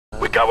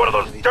got one of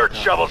those dirt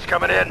shovels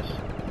coming in.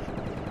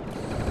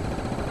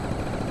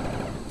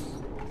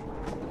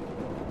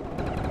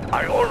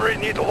 I only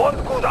need one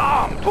good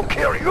arm to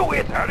kill you,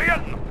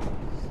 Italian.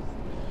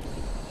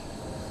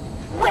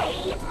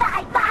 Wave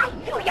bye-bye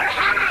to your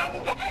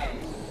hand!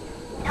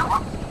 No.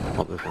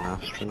 What, there's an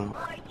astronaut?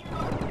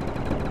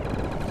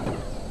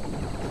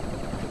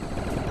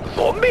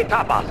 Zombie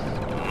tapas.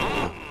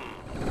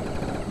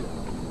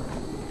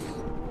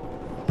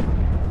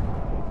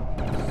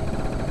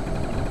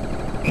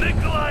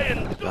 Nikolai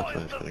and That's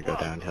when it's going to go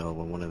downhill,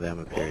 when one of them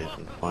appears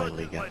and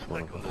finally gets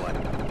one of us.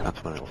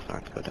 That's when it'll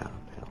start to go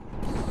downhill.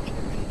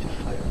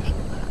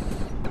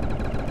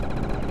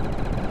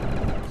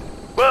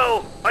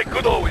 Well, I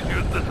could always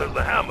use this as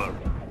a hammer.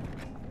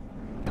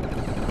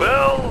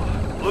 Well,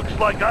 looks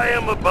like I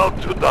am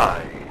about to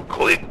die.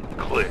 Click,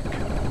 click.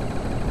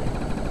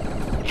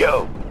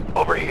 Yo,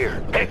 over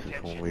here. This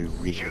is when we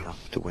really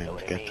have to win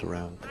to get to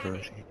round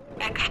 30.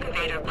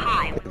 Excavator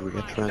pile. If we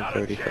get to round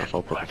 30, so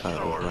I'll put the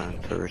title of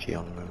round 30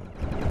 on the moon.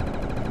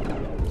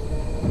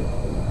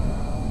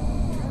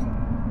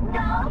 No,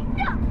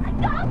 I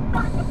don't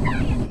want to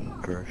play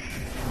it. Gersh.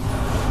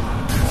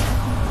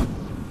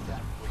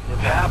 It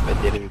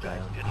happened, didn't it?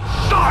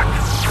 Suck!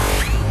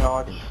 No,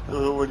 I just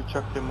already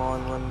chucked him on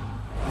when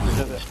he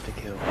did it. To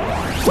kill.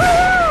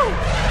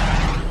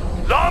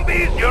 Woo!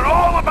 Zombies, you're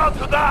all about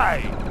to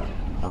die!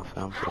 I'll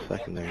sound for a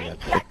second there, you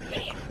had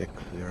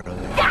 6660 there.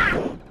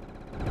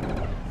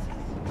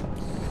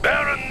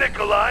 Baron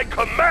Nikolai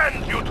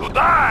commands you to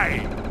die!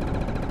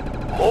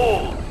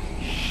 Holy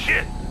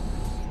shit!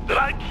 Did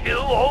I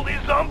kill all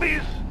these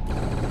zombies?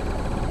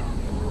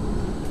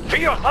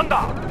 Fear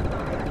Thunder!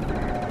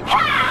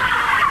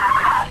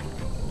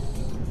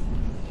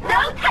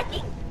 No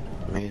touching!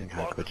 Amazing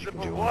how good you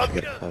can do once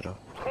you get it set up.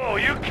 Oh,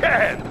 you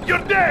can't!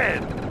 You're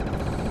dead!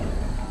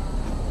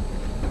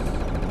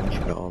 Once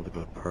you've got all the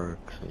good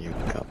perks and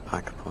you've got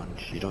Pack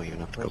Punch, you don't even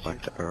have to go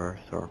back to Earth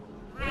or...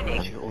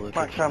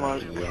 Max ammo.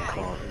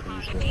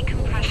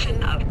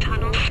 Decompression of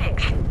Tunnel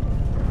 6. It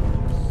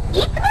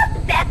was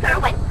better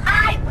when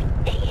I was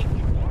dead.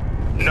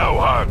 No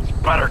hugs,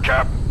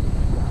 Buttercup!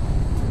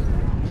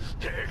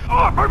 Stay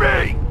off of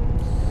me!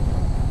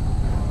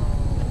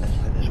 That's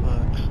how this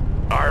works.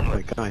 Armless.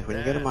 Wait guys, when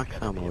you get a max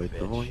ammo, is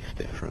the voice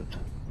different?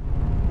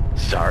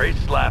 Sorry,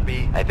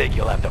 Slappy. I think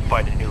you'll have to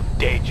find a new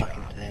day job.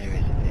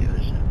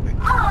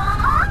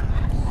 Aww!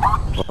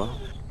 What?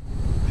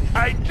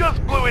 I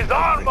just blew his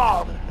arm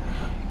off!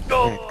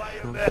 Oh, Yeah,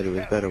 Sean said it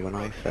was better when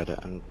I said it,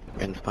 and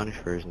in the Spanish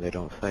version they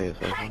don't say it,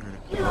 so I was wondering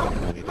if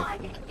it was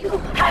any different. You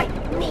hurt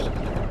me!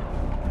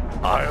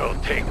 I'll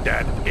take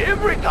that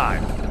every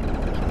time!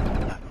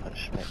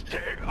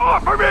 Stay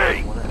off of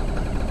me!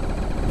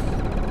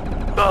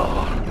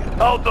 Oh,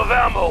 out of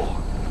ammo!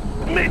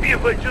 Maybe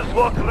if I just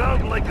walk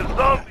around like a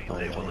zombie,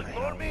 they will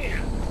ignore me.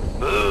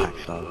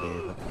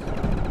 Actually,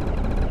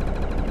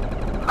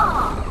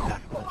 Oh,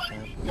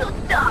 you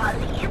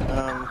darling!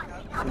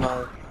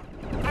 No.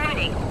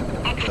 Burning.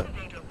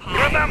 Excavator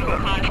pile. Remember,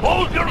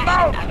 close your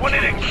mouth when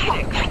it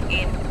explodes!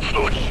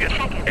 Oh shit,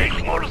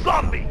 8 more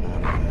zombies!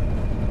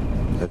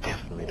 they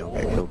definitely don't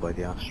get killed by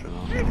the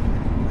astronaut. We're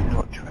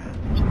not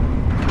trapped.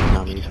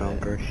 Sammy's on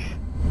Gersh.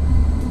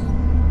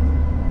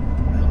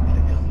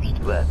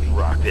 Let's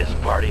rock this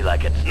party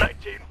like it's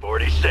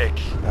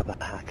 1946. Grab a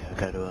hack, I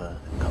gotta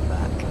come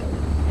back.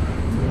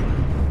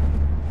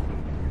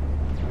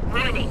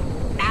 Running.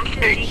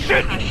 Massive Eat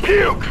shit, decompression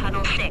puke! of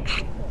Tunnel 6.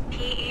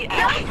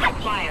 PEX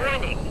required.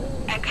 Running.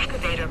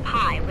 Excavator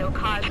pile will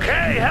cause...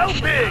 Hey,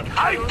 helping!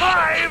 High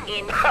five!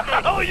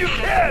 Oh, you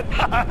can!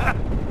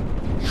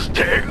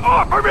 Stay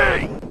off of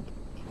me!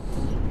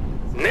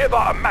 Never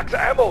a max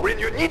ammo when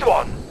you need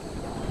one!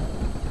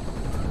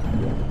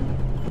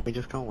 We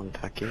just got one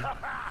tacky.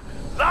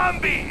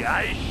 Zombie,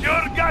 I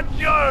sure got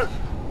your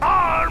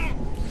arm!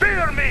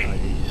 Fear me!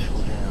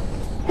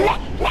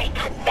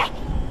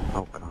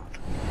 Oh god.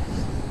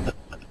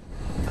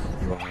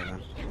 You are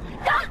then.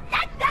 Don't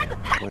let them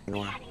hurt Wait, me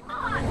no. anymore!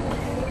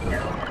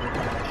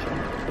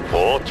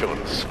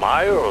 Fortune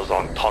smiles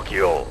on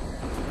Tokyo.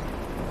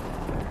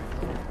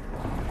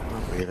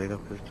 Not really, that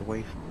was the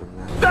waste of them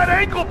now. That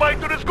ankle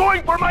biter is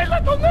going for my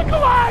little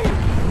Nikolai!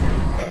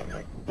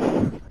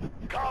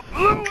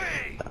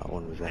 Kablooey! That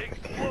one was epic.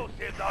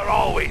 Explosives are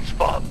always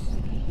fun.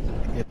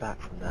 Get back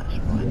from that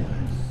spot.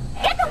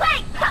 Get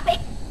away, puppet!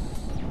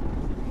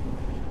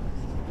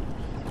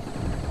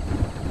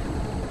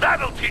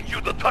 That'll teach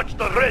you to touch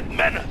the red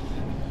menace.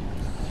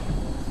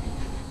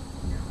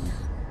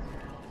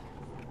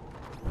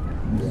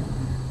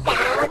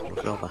 Look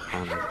at all the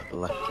hands to the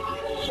left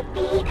of you.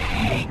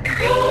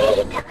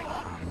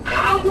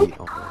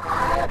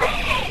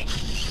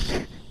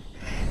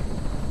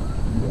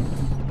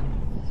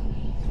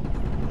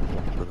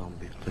 The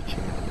zombies touching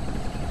you.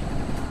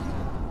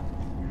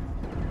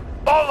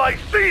 All I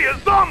see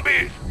is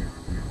zombies!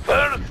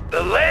 First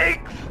the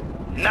legs,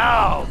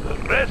 now the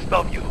rest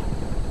of you.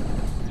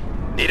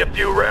 Need a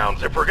few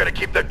rounds if we're gonna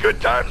keep the good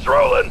times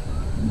rolling.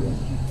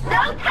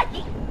 No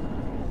touching!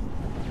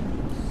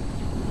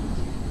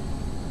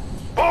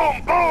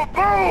 Boom, boom,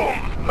 boom! Kaboom!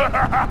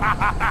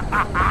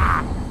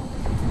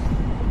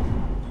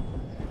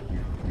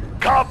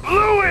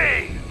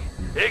 Kablooey!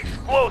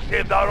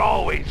 Explosives are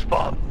always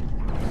fun.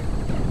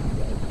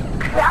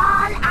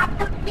 Crawl at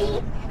the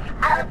feet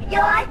of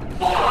your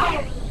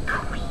fairy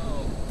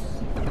queen.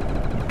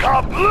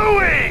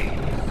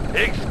 Kablooey!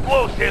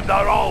 Explosives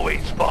are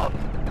always fun.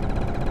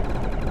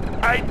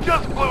 I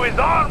just blew his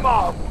arm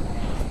off.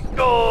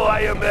 Oh,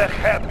 I am a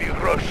happy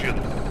Russian.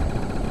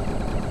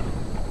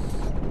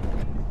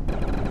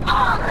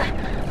 Oh,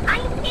 I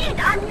need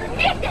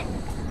ammunition.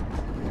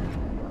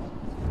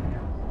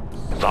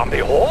 Zombie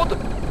horde?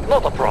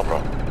 Not a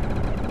problem.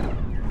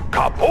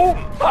 Kaboom!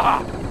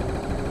 Haha!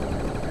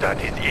 That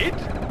is it?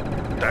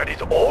 That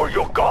is all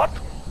you got?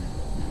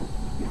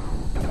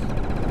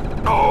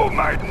 Oh,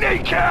 my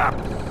kneecap!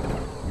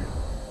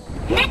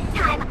 Next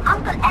time,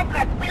 Uncle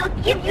Edward will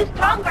give you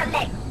stronger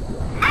legs.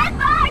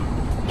 Edward!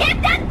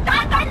 Give them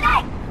stronger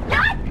legs!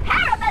 You're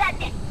terrible at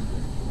this!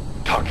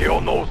 Takeo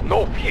knows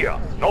no fear,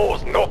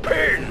 knows no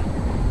pain.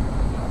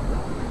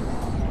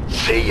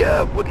 See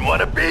ya, wouldn't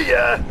want to be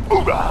ya.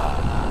 Hoorah!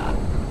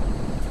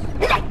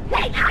 Let's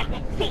play hide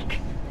and seek.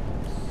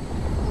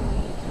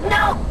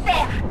 No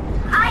fair.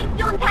 I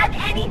don't have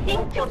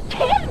anything to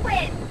kill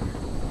with.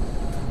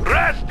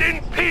 Rest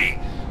in peace.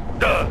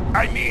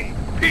 I mean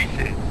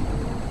pieces.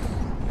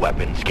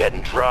 Weapons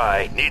getting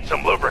dry, need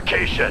some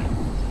lubrication.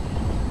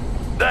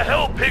 The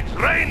hell pigs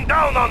rain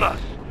down on us.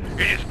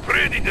 It is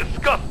pretty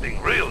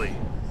disgusting, really.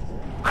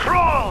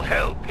 Crawl,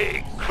 hell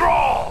pig,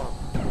 crawl.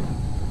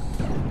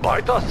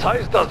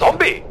 Bite-sized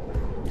zombie.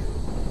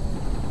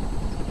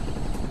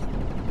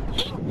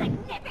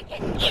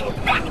 Insignificant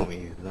insect. Can we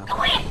use that?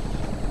 Quit!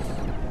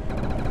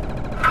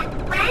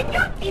 And when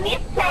you're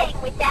finished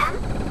playing with them,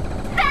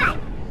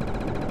 thanks!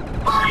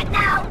 For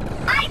now,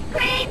 ice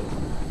cream!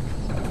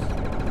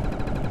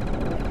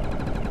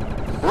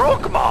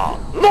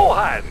 Rockma, no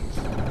hands.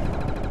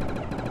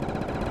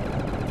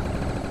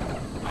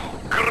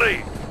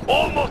 Great,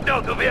 almost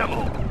out of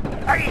ammo.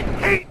 I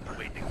hate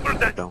waiting for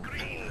that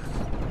green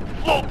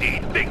floaty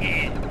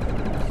thingy.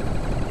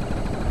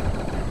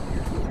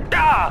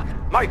 Ah,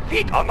 my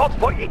feet are not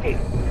for eating.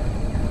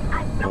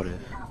 What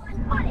is?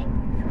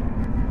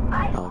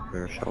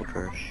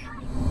 Eldritch.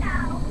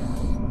 Now,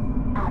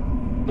 a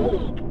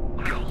big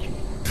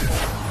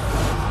knife.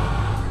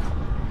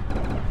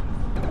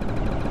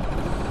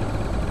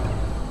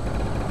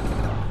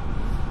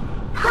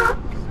 Hop,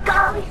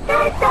 golly,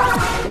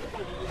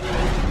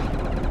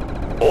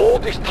 All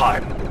this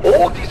time,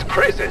 all these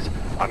crazes,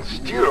 and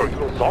still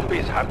you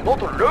zombies have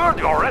not learned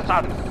your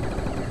lesson.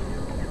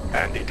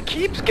 And it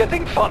keeps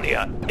getting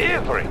funnier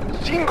every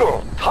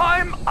single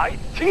time I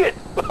see it.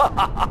 no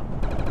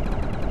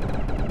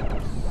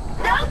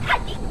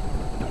touching!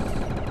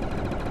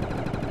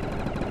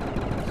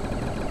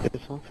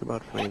 It's not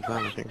about flames,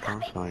 I think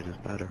our side is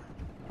better.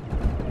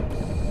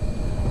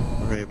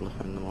 We're able to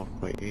fend them off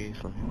quite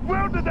easily.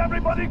 Where did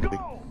everybody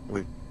go?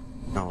 We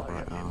no,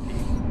 right now.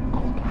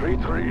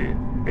 Completely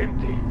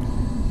empty.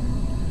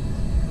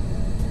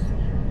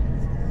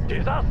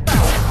 Disaster!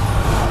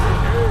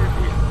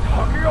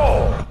 Tokyo!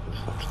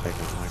 Stop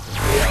taking it like this.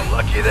 Yeah,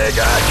 lucky they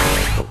got you.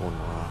 Put one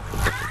more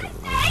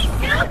off.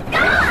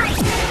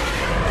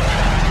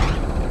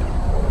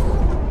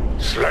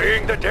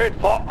 Slaying the dead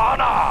for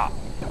honor!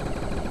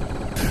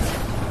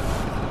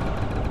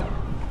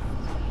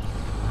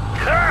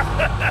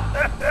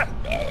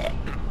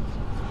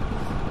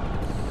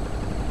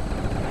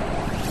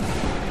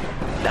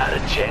 Not a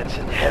chance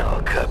in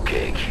hell,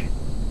 Cupcake.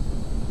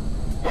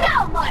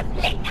 No more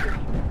playtime!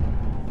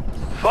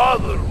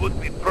 Father would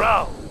be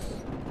proud.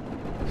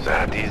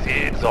 That is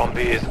it,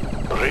 zombies.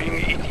 Bring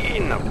it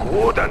in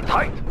good and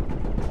tight.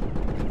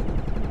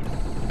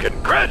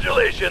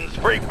 Congratulations,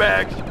 freak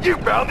bags! You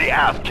found the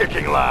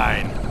ass-kicking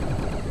line!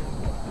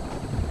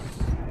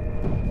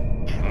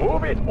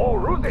 Move it or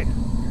lose it!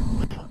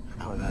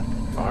 How is that?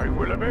 I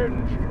will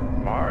avenge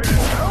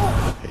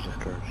myself! Jesus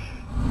Christ.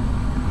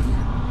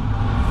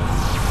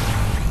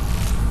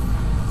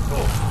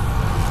 Oh,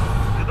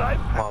 did I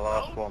pass My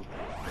last out? one.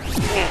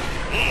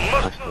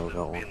 Must still not got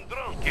have one. been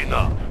drunk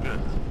enough.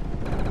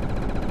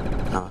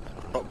 No,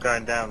 Stop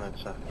going down then,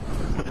 sir.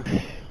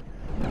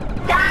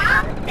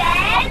 Down,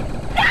 then,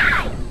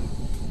 die!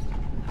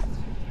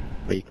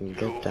 but you can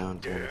get down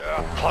to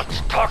Yeah, Hot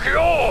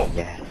Tokyo!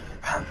 yes.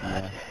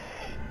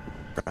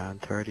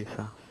 Round 30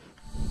 south.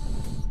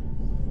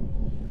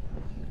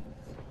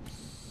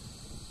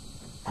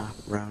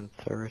 Round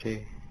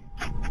 30.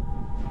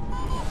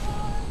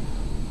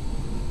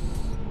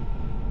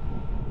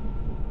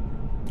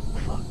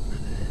 Fuck.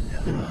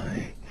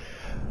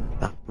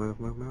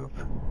 Move.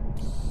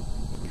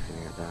 You can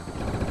get down.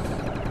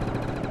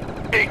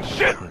 Eat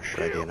shit! Punch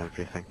ready and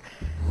everything.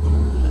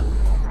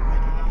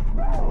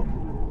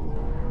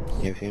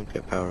 You seem to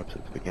get power-ups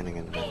at the beginning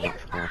and then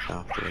next flash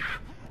afterwards.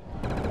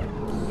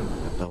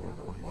 Double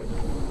point.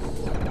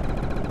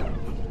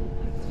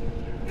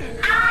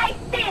 I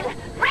still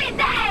raise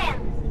the hand!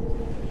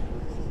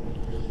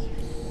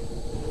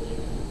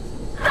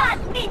 Blood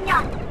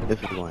minion! This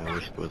This is why I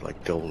wish there was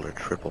like double or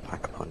triple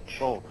pack a punch.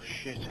 Oh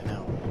shit,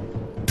 no.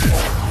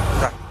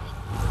 Crap.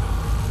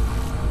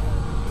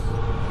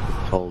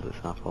 Hold this,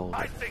 half hold.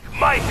 I think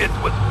my hit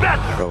was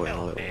better. Throw it in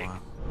a little while.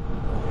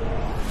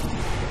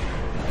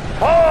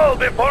 Fall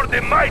before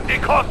the mighty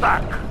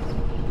Cossack!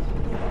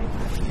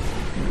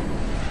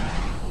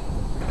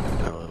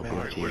 A little bit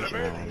of cheese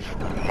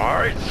and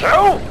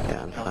Myself?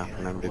 yeah, and Saf,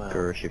 remember to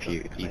Gersh if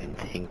you even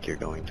think you're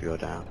going to go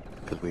down,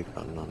 because we've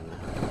got none now.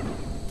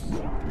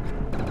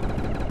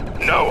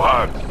 No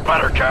hugs,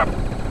 Buttercup!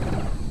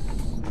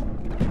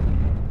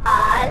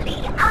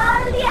 Ali,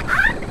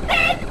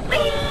 access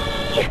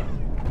me!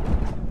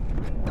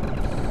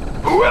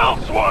 Who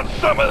else wants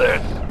some of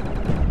this?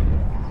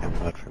 And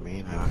blood for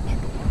me now, actually.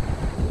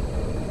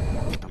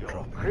 I'm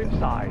dropping. Crib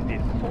size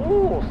is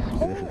so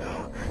small. This is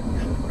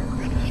where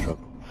we're gonna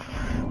struggle.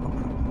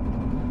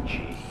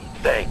 Gee,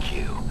 thank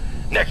you.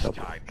 Next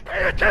time,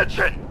 pay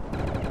attention!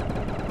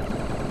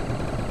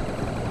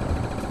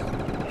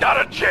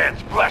 Not a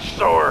chance, flesh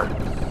sore!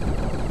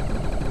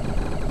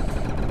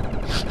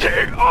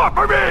 Stay off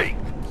of me!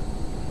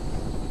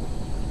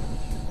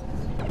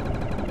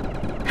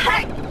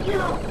 Hurt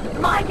you!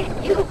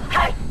 Mine you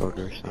hurt! Throw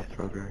Gersh, not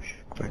throw Gersh.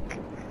 Quick.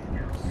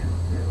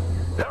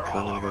 They're I'm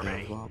all gonna go over down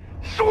me. as well.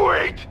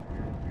 Sweet!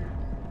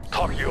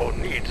 Takio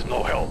needs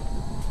no help.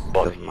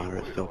 But Doesn't matter,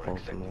 it still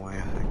pulls them away,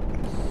 I think.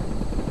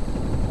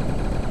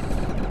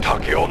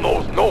 Takio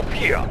knows no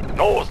fear,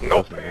 knows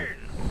no Doesn't pain. matter.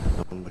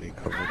 Somebody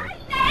covered us.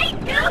 I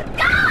need to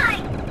die!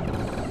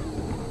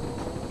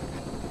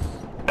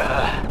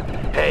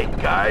 Hey,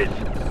 guys,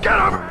 get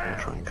I'm over gonna here!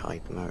 try and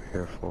kite them out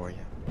here for you.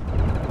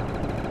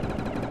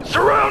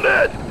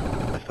 Surrounded!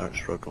 If I start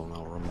struggling,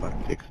 I'll run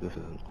back to you, 'cause this is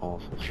an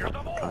awesome spot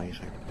for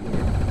kiting.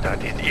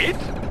 That is it?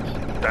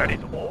 That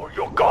is all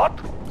you got?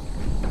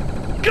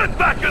 Get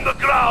back in the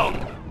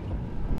ground!